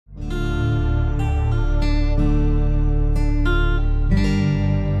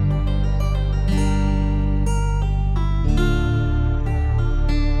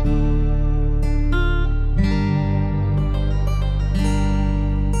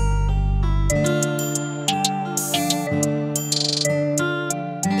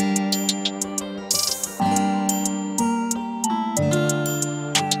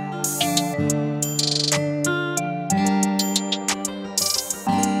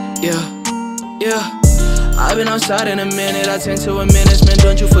Yeah. I've been outside in a minute, I tend to admit it, man,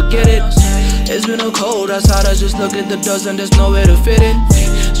 don't you forget it. It's been a cold outside, I just look at the doors and there's nowhere to fit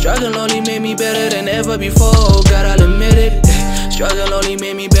it. Struggling only made me better than ever before, God, I'll admit it. Struggling only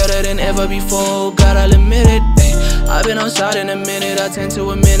made me better than ever before, God, I'll admit it. I've been outside in a minute, I tend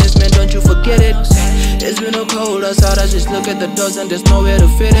to admit it, man, don't you forget it. It's been a cold outside, I just look at the doors and there's nowhere to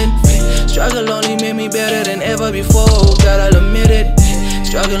fit it. Struggle only made me better than ever before, God, I'll admit it.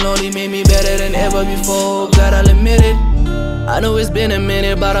 Struggle only made me better than ever before, God, I'll admit it. I know it's been a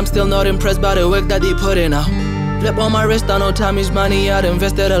minute, but I'm still not impressed by the work that they put in now. Flip on my wrist, I know time is money, I'd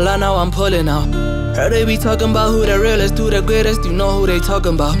invested a lot, now I'm pulling out. Heard they be talking about who the realest, who the greatest, you know who they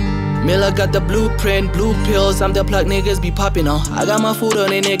talking about. Miller got the blueprint, blue pills, I'm the plug niggas be popping on. I got my foot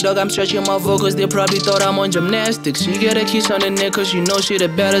on their neck, dog, I'm stretching my vocals, they probably thought I'm on gymnastics. She get a kiss on the neck cause she know she the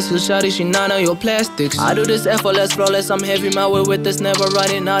baddest, so shawty she none of your plastics. I do this effortless, flawless, I'm heavy, my way with this, never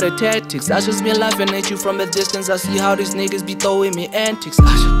running out of tactics. I just been laughing at you from a distance, I see how these niggas be throwing me antics.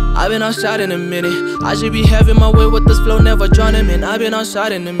 I've been outside in a minute, I should be having my way with this flow, never drowning in. I've been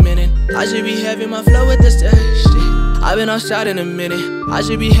outside in a minute, I should be having my flow with this shit. I've been outside in a minute, I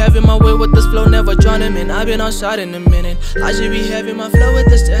should be having my way with this flow, never drowning in. I've been outside in a minute, I should be having my flow with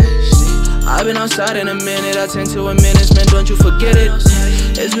this shit. I've been outside in a minute, I tend to admit it, man, don't you forget it.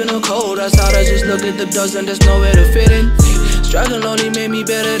 It's been a cold outside, I just look at the doors and there's nowhere to fit in. Struggle only made me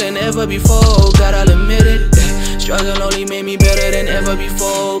better than ever before, God, I'll admit it. Struggle only made me better than ever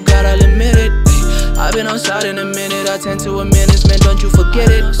before, God, I'll admit it. I've been outside in a minute, I tend to admit it, man, don't you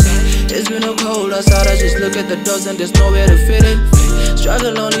forget it. It's been a cold outside, I just look at the doors and there's nowhere to fit it.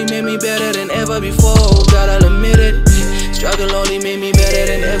 Struggle only made me better than ever before, God, I'll admit it. Struggle only made me better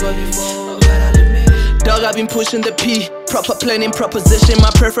than ever before, God, I'll admit it. Dog, I've been pushing the P, proper planning, proposition, my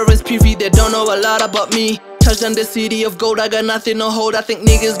preference PV, they don't know a lot about me. Touchdown the city of gold, I got nothing to hold, I think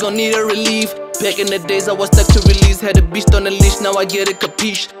niggas gon' need a relief. Back in the days I was stuck to release, had a beast on the leash, now I get it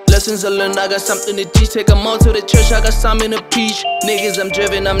capiche. Lessons I learned, I got something to teach, take them all to the church, I got something to preach. Niggas I'm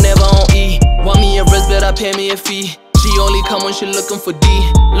driven, I'm never on E. Want me a rest, better pay me a fee. She only come when she looking for D.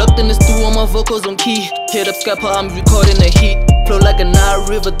 Locked in the stew on my vocals on key. Hit up Scapper, I'm recording the heat. Flow like a Nile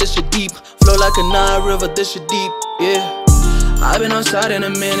river, this shit deep. Flow like a Nile river, this shit deep, yeah. I've been outside in a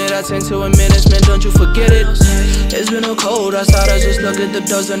minute, I tend to admit it, man, don't you forget it. It's been a cold outside, I just look at the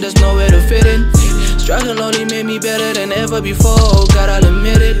doors and there's nowhere to fit in. Struggle only made me better than ever before, God, I'll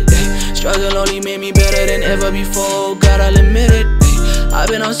admit it. Struggle only made me better than ever before, God, I'll admit it. I've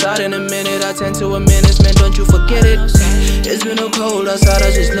been outside in a minute, I tend to admit it, man, don't you forget it. It's been a cold outside,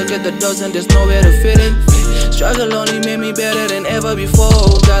 I just look at the doors and there's nowhere to fit in. Struggle only made me better than ever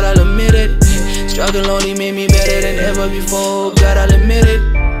before, God, I'll admit it. Struggle only made me better than ever before, God, I'll admit it.